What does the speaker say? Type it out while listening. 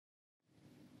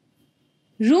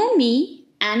Rumi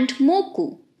and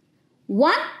Moku.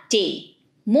 One day,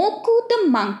 Moku the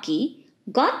monkey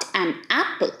got an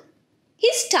apple.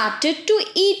 He started to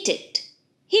eat it.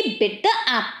 He bit the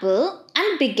apple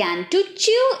and began to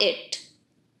chew it.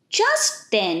 Just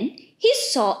then, he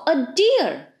saw a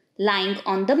deer lying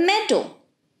on the meadow,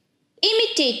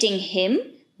 imitating him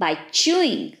by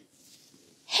chewing.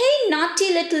 "Hey,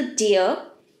 naughty little deer,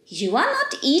 you are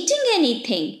not eating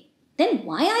anything. Then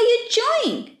why are you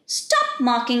chewing? Stop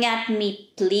mocking at me,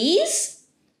 please,"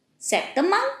 said the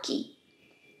monkey.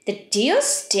 The deer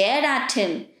stared at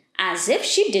him as if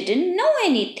she didn't know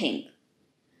anything.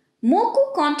 Moku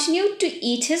continued to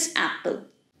eat his apple.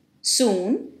 Soon,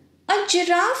 a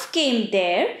giraffe came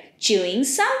there chewing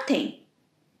something.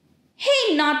 "Hey,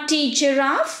 naughty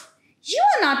giraffe, you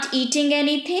are not eating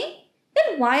anything. Then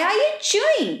why are you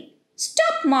chewing?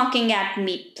 Stop mocking at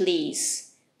me, please,"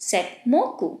 said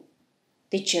Moku.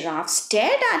 The giraffe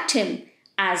stared at him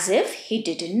as if he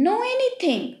didn't know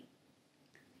anything.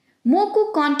 Moku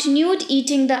continued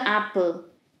eating the apple.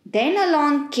 Then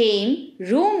along came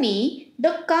Rumi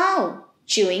the cow,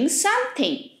 chewing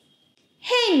something.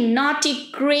 "Hey, naughty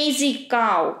crazy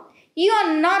cow, you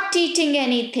are not eating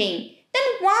anything. Then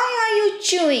why are you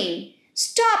chewing?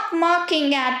 Stop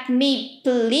mocking at me,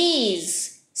 please,"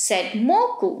 said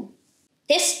Moku.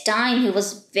 This time he was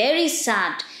very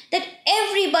sad that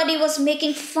everybody was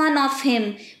making fun of him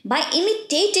by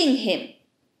imitating him.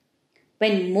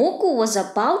 When Moku was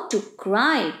about to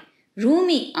cry,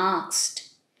 Rumi asked,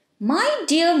 "My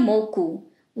dear Moku,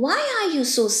 why are you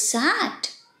so sad?"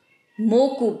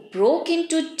 Moku broke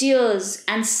into tears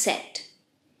and said,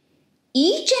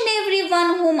 "Each and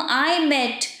everyone whom I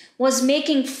met was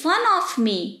making fun of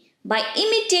me by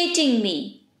imitating me.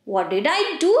 What did I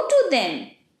do to them?"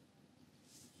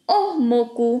 "Oh,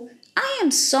 Moku, I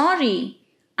am sorry.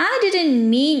 I didn't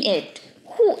mean it.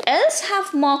 Who else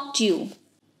have mocked you?"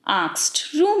 asked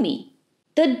Rumi.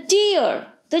 "The deer,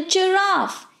 the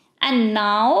giraffe, and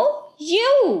now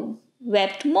you,"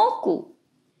 wept Moku.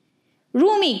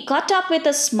 Rumi got up with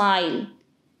a smile.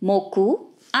 "Moku,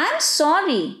 I'm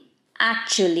sorry.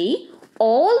 Actually,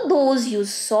 all those you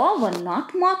saw were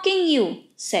not mocking you,"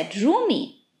 said Rumi.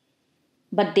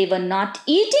 "But they were not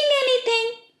eating anything.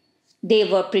 They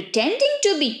were pretending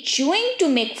to be chewing to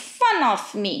make fun of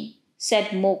me,"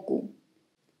 said Moku.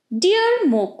 "Dear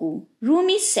Moku,"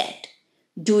 Rumi said,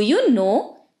 "do you know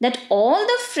that all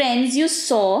the friends you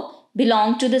saw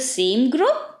belong to the same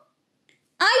group?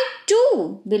 I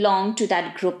too belong to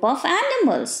that group of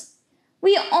animals.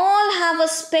 We all have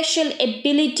a special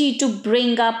ability to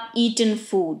bring up eaten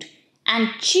food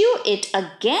and chew it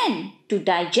again to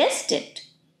digest it."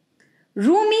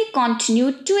 Rumi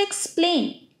continued to explain,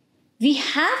 "We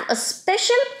have a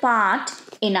special part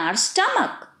in our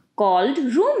stomach called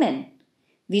rumen.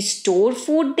 We store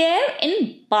food there in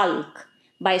bulk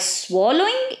by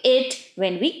swallowing it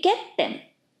when we get them.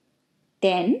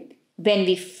 Then, when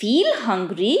we feel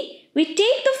hungry, we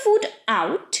take the food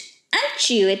out and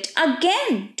chew it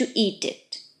again to eat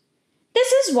it.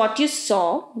 This is what you saw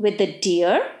with the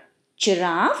deer,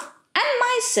 giraffe, and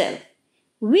myself.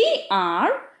 We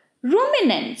are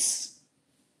ruminants."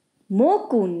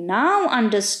 Moku now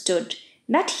understood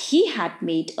that he had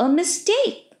made a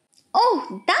mistake.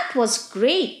 "Oh, that was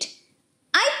great.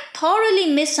 I thoroughly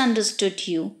misunderstood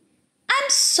you. I'm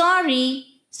sorry,"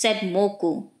 said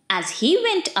Moku as he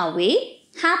went away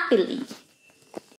happily.